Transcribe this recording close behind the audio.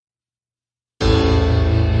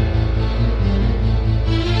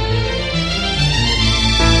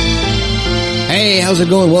how's it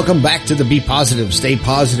going? Welcome back to the Be Positive, Stay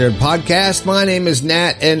Positive podcast. My name is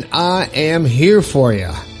Nat, and I am here for you.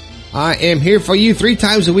 I am here for you 3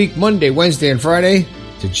 times a week, Monday, Wednesday, and Friday,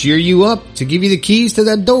 to cheer you up, to give you the keys to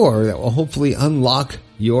that door that will hopefully unlock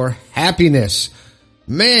your happiness.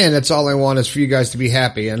 Man, that's all I want is for you guys to be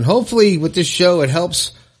happy. And hopefully with this show, it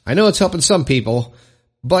helps. I know it's helping some people,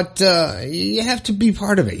 but you have to be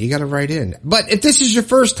part of it. You got to write in. But if this is your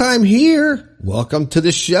first time here, welcome to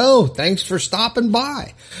the show. Thanks for stopping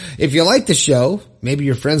by. If you like the show, maybe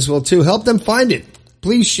your friends will too. Help them find it.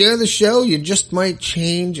 Please share the show. You just might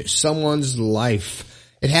change someone's life.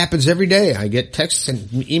 It happens every day. I get texts and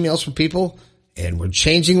emails from people, and we're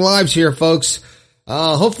changing lives here, folks.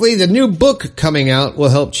 Hopefully the new book coming out will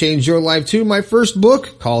help change your life too. My first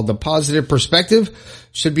book, called The Positive Perspective,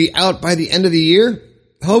 should be out by the end of the year.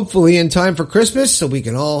 Hopefully in time for Christmas, so we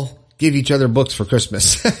can all give each other books for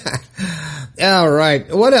Christmas. All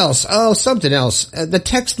right. What else? Oh, something else. The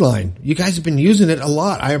text line. You guys have been using it a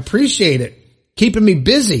lot. I appreciate it. Keeping me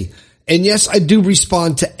busy. And yes, I do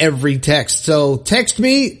respond to every text. So text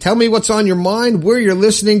me. Tell me what's on your mind, where you're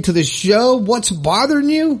listening to the show, what's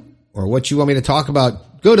bothering you, or what you want me to talk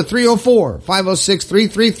about. Go to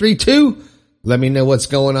 304-506-3332. Let me know what's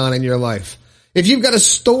going on in your life. If you've got a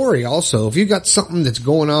story also, if you've got something that's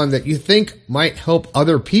going on that you think might help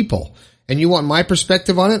other people and you want my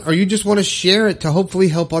perspective on it, or you just want to share it to hopefully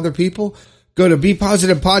help other people, go to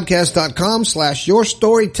bepositivepodcast.com/your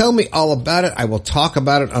story. Tell me all about it. I will talk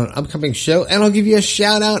about it on an upcoming show, and I'll give you a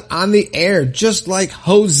shout out on the air, just like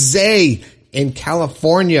Jose in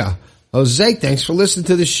California. Jose, thanks for listening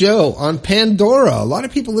to the show on Pandora. A lot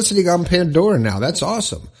of people listening on Pandora now. That's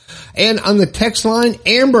awesome. And on the text line,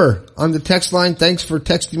 Amber on the text line. Thanks for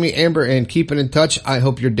texting me, Amber, and keeping in touch. I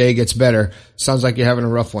hope your day gets better. Sounds like you're having a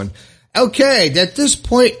rough one. Okay, at this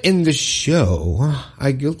point in the show,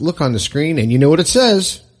 I look on the screen and you know what it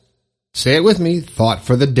says. Say it with me. Thought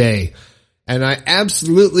for the day. And I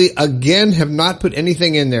absolutely, again, have not put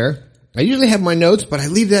anything in there. I usually have my notes, but I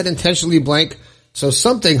leave that intentionally blank. So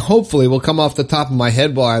something hopefully will come off the top of my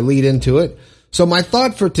head while I lead into it. So my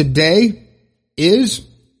thought for today is,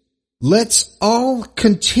 let's all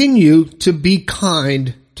continue to be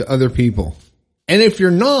kind to other people. And if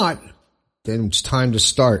you're not, then it's time to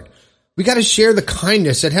start. We got to share the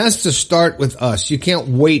kindness. It has to start with us. You can't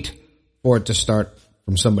wait for it to start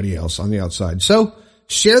from somebody else on the outside. So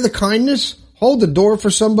share the kindness, hold the door for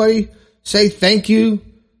somebody, say thank you,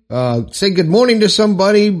 say good morning to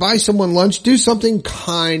somebody, buy someone lunch, do something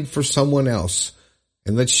kind for someone else.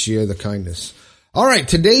 And let's share the kindness. All right,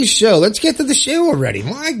 today's show. Let's get to the show already.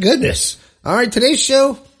 My goodness. All right, today's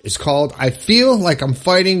show is called I Feel Like I'm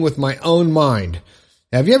Fighting with My Own Mind.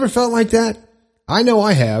 Have you ever felt like that? I know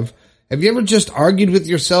I have. Have you ever just argued with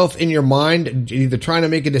yourself in your mind, either trying to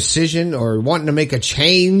make a decision or wanting to make a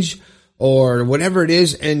change or whatever it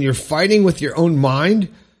is, and you're fighting with your own mind?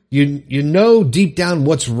 You know deep down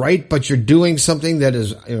what's right, but you're doing something that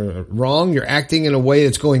is wrong. You're acting in a way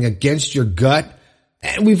that's going against your gut.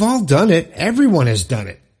 And we've all done it. Everyone has done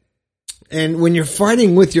it. And when you're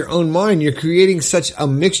fighting with your own mind, you're creating such a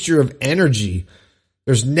mixture of energy.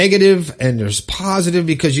 There's negative and there's positive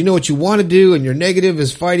because you know what you want to do, and your negative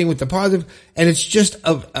is fighting with the positive. And it's just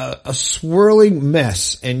a swirling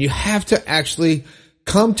mess. And you have to actually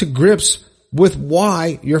come to grips with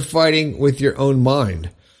why you're fighting with your own mind.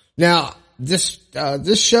 Now, this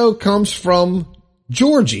show comes from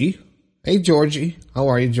Georgie. Hey, Georgie. How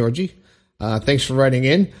are you, Georgie? Thanks for writing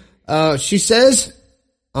in. She says,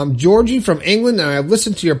 I'm Georgie from England, and I've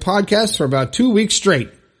listened to your podcast for about 2 weeks straight.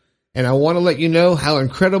 And I want to let you know how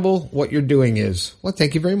incredible what you're doing is. Well,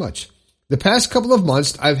 thank you very much. The past couple of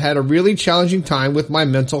months, I've had a really challenging time with my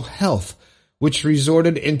mental health, which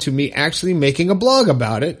resorted into me actually making a blog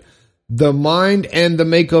about it,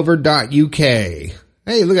 themindandthemakeover.uk.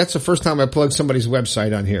 Hey, look, that's the first time I plugged somebody's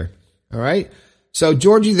website on here. All right. So,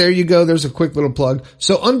 Georgie, there you go. There's a quick little plug.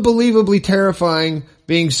 So unbelievably terrifying,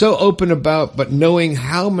 being so open about, but knowing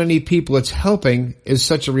how many people it's helping is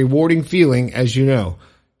such a rewarding feeling, as you know.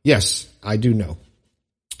 Yes, I do know.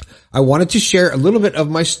 I wanted to share a little bit of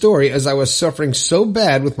my story as I was suffering so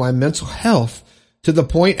bad with my mental health to the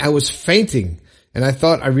point I was fainting, and I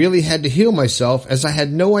thought I really had to heal myself as I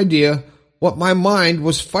had no idea what my mind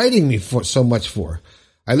was fighting me for so much for.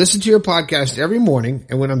 I listen to your podcast every morning,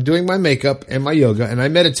 and when I'm doing my makeup and my yoga, and I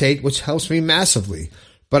meditate, which helps me massively.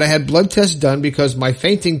 But I had blood tests done because my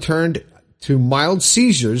fainting turned to mild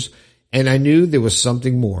seizures, and I knew there was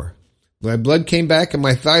something more. My blood came back, and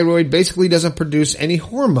my thyroid basically doesn't produce any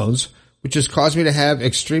hormones, which has caused me to have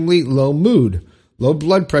extremely low mood, low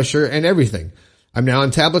blood pressure, and everything. I'm now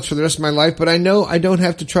on tablets for the rest of my life, but I know I don't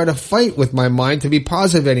have to try to fight with my mind to be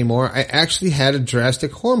positive anymore. I actually had a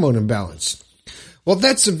drastic hormone imbalance. Well,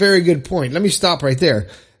 that's a very good point. Let me stop right there.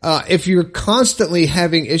 If you're constantly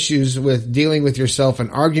having issues with dealing with yourself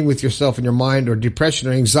and arguing with yourself in your mind, or depression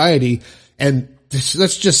or anxiety, and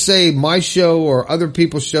let's just say my show or other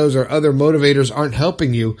people's shows or other motivators aren't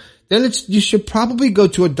helping you, then you should probably go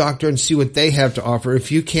to a doctor and see what they have to offer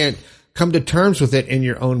if you can't come to terms with it in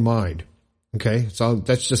your own mind. Okay, so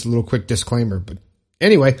that's just a little quick disclaimer. But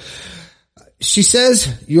anyway, she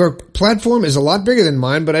says, your platform is a lot bigger than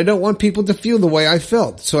mine, but I don't want people to feel the way I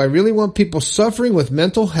felt. So I really want people suffering with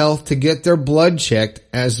mental health to get their blood checked,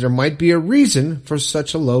 as there might be a reason for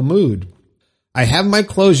such a low mood. I have my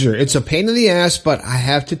closure. It's a pain in the ass, but I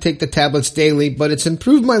have to take the tablets daily, but it's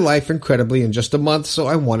improved my life incredibly in just a month, so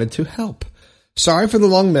I wanted to help. Sorry for the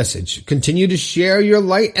long message. Continue to share your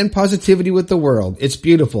light and positivity with the world. It's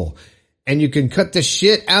beautiful. And you can cut the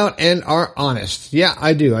shit out and are honest. Yeah,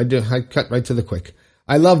 I do. I cut right to the quick.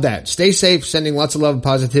 I love that. Stay safe. Sending lots of love and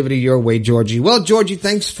positivity your way, Georgie. Well, Georgie,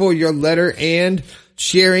 thanks for your letter and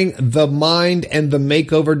sharing the mind and the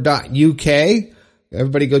makeover.uk.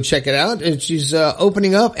 Everybody go check it out. And she's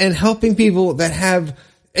opening up and helping people that have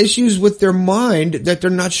issues with their mind that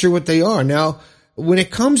they're not sure what they are. Now, when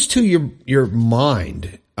it comes to your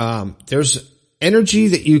mind, there's energy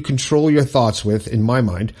that you control your thoughts with, in my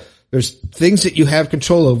mind. There's things that you have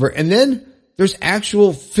control over, and then there's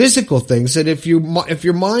actual physical things that if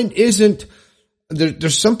your mind isn't,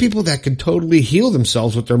 there's some people that can totally heal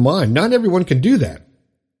themselves with their mind. Not everyone can do that.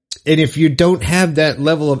 And if you don't have that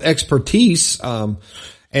level of expertise, and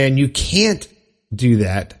you can't do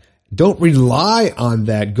that, don't rely on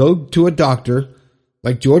that. Go to a doctor,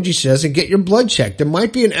 like Georgie says, and get your blood checked. There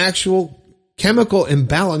might be an actual chemical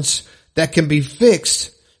imbalance that can be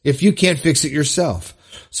fixed if you can't fix it yourself.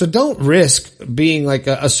 So don't risk being like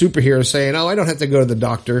a superhero saying, oh, I don't have to go to the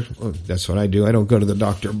doctor. Well, that's what I do. I don't go to the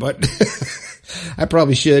doctor, but I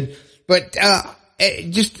probably should. But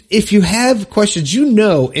just if you have questions,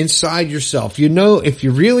 inside yourself, if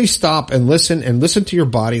you really stop and listen to your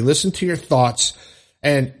body, listen to your thoughts,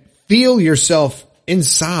 and feel yourself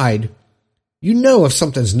inside, if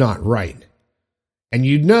something's not right. And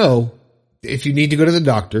if you need to go to the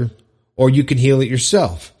doctor, or you can heal it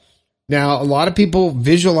yourself. Now, a lot of people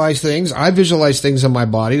visualize things. I visualize things in my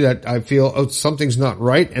body that I feel, something's not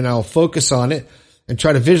right, and I'll focus on it and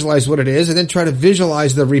try to visualize what it is, and then try to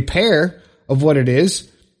visualize the repair of what it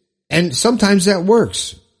is. And sometimes that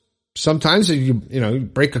works. Sometimes you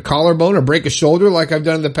break a collarbone or break a shoulder like I've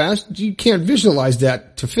done in the past, you can't visualize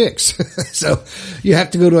that to fix. So you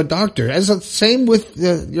have to go to a doctor. As the same with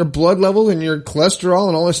your blood level and your cholesterol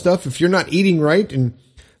and all this stuff. If you're not eating right and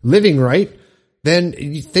living right, then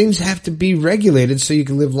things have to be regulated so you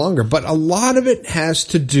can live longer. But a lot of it has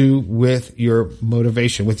to do with your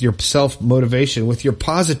motivation, with your self-motivation, with your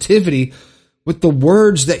positivity, with the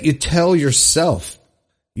words that you tell yourself.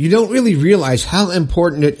 You don't really realize how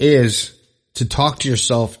important it is to talk to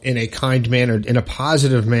yourself in a kind manner, in a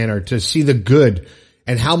positive manner, to see the good,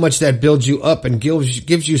 and how much that builds you up and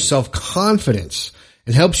gives you self-confidence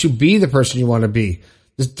and helps you be the person you want to be.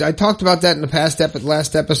 I talked about that in the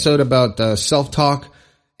last episode about self-talk,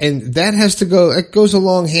 and that it goes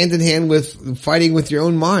along hand in hand with fighting with your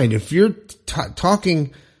own mind. If you're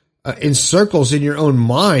talking in circles in your own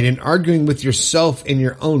mind and arguing with yourself in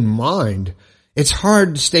your own mind, it's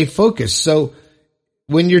hard to stay focused. So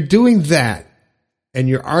when you're doing that and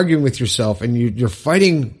you're arguing with yourself and you're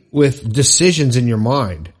fighting with decisions in your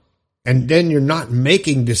mind, and then you're not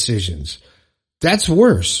making decisions, that's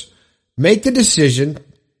worse. Make the decision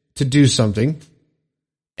to do something.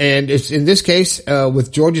 And it's in this case,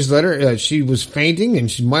 with Georgie's letter, she was fainting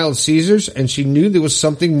and she mild seizures, and she knew there was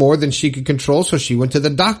something more than she could control. So she went to the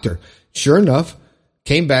doctor. Sure enough,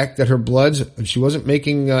 came back that her bloods, she wasn't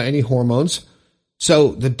making any hormones. So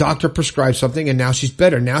the doctor prescribed something, and now she's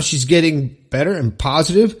better. Now she's getting better and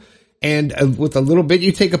positive. And with a little bit,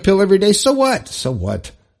 you take a pill every day. So what? So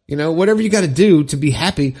what? Whatever you got to do to be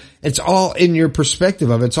happy, it's all in your perspective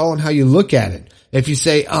of it. It's all in how you look at it. If you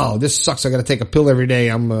say, oh, this sucks, I got to take a pill every day,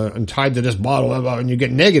 I'm tied to this bottle, and you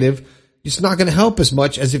get negative, it's not going to help as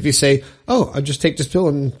much as if you say, oh, I'll just take this pill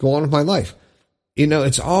and go on with my life.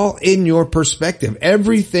 It's all in your perspective.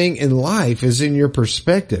 Everything in life is in your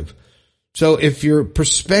perspective. So if your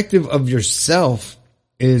perspective of yourself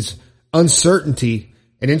is uncertainty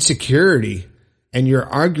and insecurity, and you're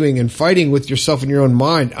arguing and fighting with yourself in your own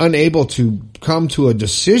mind, unable to come to a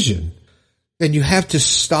decision, then you have to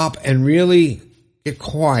stop and really get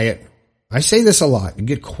quiet. I say this a lot.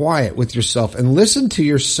 Get quiet with yourself and listen to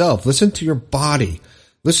yourself. Listen to your body.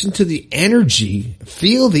 Listen to the energy,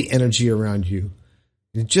 feel the energy around you.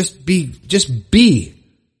 And just be.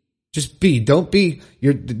 Don't be,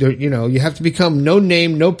 you have to become no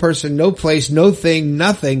name, no person, no place, no thing,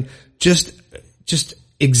 nothing. Just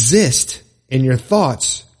exist in your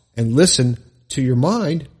thoughts and listen to your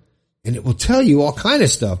mind, and it will tell you all kind of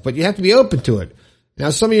stuff, but you have to be open to it. Now,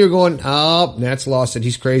 some of you are going, oh, Nat's lost it.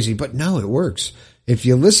 He's crazy. But no, it works. If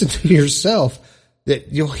you listen to yourself,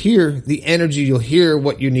 that you'll hear the energy, you'll hear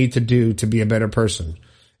what you need to do to be a better person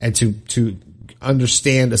and to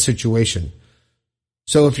understand a situation.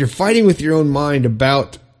 So if you're fighting with your own mind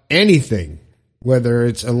about anything, whether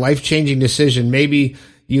it's a life-changing decision, maybe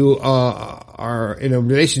you are in a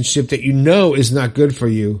relationship that you know is not good for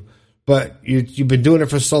you, but you've been doing it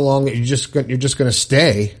for so long that you're just going to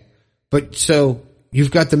stay. But so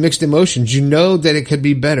you've got the mixed emotions. You know that it could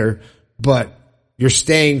be better, but you're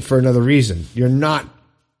staying for another reason. You're not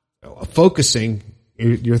focusing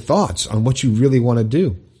your thoughts on what you really want to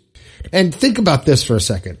do. And think about this for a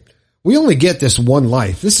second. We only get this one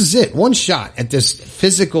life. This is it. One shot at this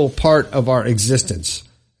physical part of our existence.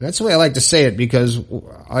 That's the way I like to say it because,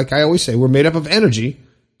 like I always say, we're made up of energy.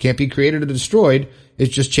 Can't be created or destroyed. It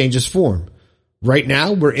just changes form. Right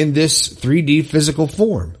now, we're in this 3D physical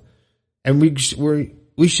form. And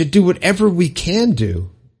we should do whatever we can do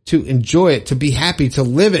to enjoy it, to be happy, to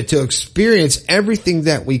live it, to experience everything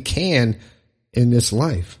that we can in this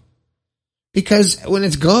life. Because when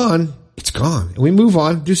it's gone, it's gone. And we move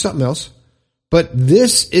on, do something else. But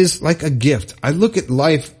this is like a gift. I look at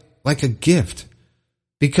life like a gift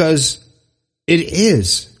because it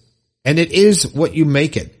is. And it is what you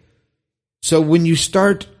make it. So when you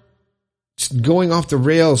start going off the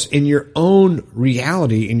rails in your own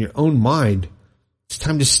reality, in your own mind, it's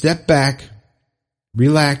time to step back,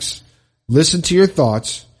 relax, listen to your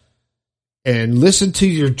thoughts, and listen to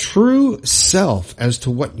your true self as to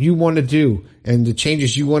what you want to do and the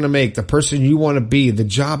changes you want to make, the person you want to be, the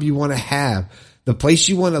job you want to have, the place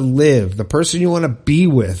you want to live, the person you want to be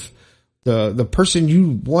with, the person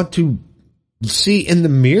you want to see in the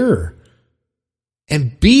mirror,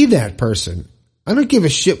 and be that person. I don't give a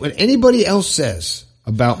shit what anybody else says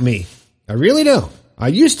about me. I really don't. I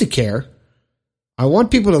used to care. I want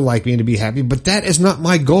people to like me and to be happy, but that is not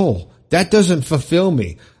my goal. That doesn't fulfill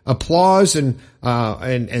me. Applause and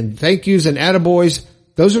thank yous and attaboys,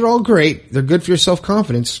 those are all great. They're good for your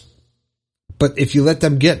self-confidence. But if you let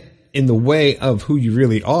them get in the way of who you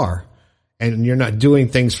really are, and you're not doing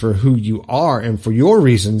things for who you are and for your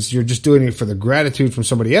reasons, you're just doing it for the gratitude from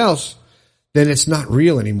somebody else, then it's not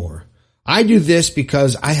real anymore. I do this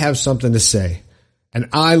because I have something to say. And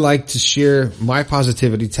I like to share my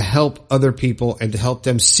positivity to help other people and to help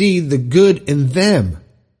them see the good in them.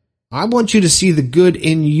 I want you to see the good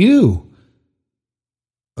in you.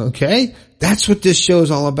 Okay? That's what this show is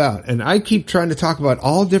all about. And I keep trying to talk about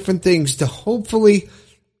all different things to hopefully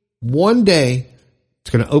one day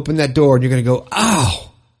it's going to open that door and you're going to go,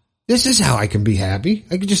 oh, this is how I can be happy.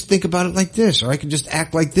 I can just think about it like this, or I can just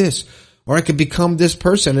act like this, or I could become this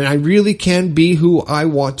person, and I really can be who I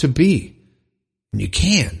want to be. And you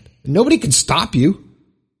can. Nobody can stop you.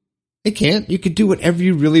 They can't. You can do whatever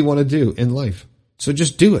you really want to do in life. So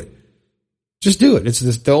just do it. Just do it. It's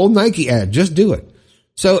the old Nike ad. Just do it.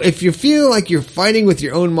 So if you feel like you're fighting with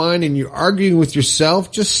your own mind and you're arguing with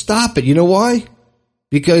yourself, just stop it. You know why?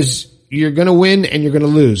 Because you're going to win and you're going to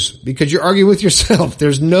lose because you're arguing with yourself.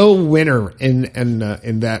 There's no winner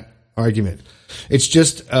in that argument. It's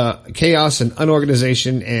just chaos and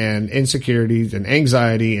unorganization and insecurities and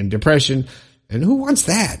anxiety and depression. And who wants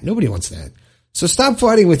that? Nobody wants that. So stop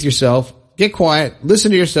fighting with yourself. Get quiet.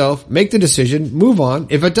 Listen to yourself. Make the decision. Move on.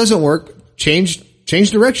 If it doesn't work, change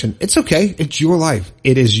direction. It's okay. It's your life.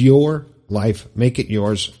 It is your life. Make it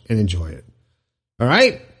yours and enjoy it. All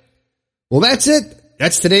right? Well, that's it.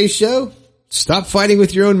 That's today's show. Stop fighting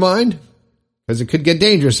with your own mind because it could get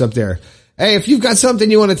dangerous up there. Hey, if you've got something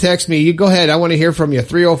you want to text me, you go ahead. I want to hear from you.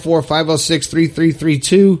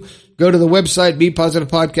 304-506-3332. Go to the website,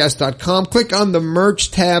 bepositivepodcast.com. Click on the merch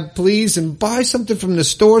tab, please, and buy something from the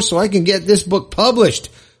store so I can get this book published.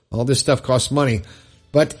 All this stuff costs money.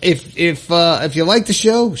 But if you like the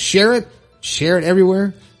show, share it. Share it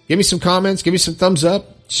everywhere. Give me some comments. Give me some thumbs up.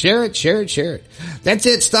 Share it. That's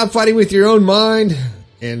it. Stop fighting with your own mind.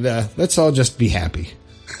 And let's all just be happy.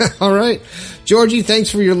 All right. Georgie, thanks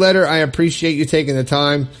for your letter. I appreciate you taking the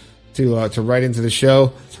time to write into the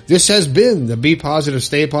show. This has been the Be Positive,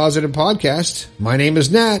 Stay Positive podcast. My name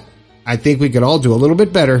is Nat. I think we could all do a little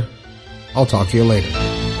bit better. I'll talk to you later.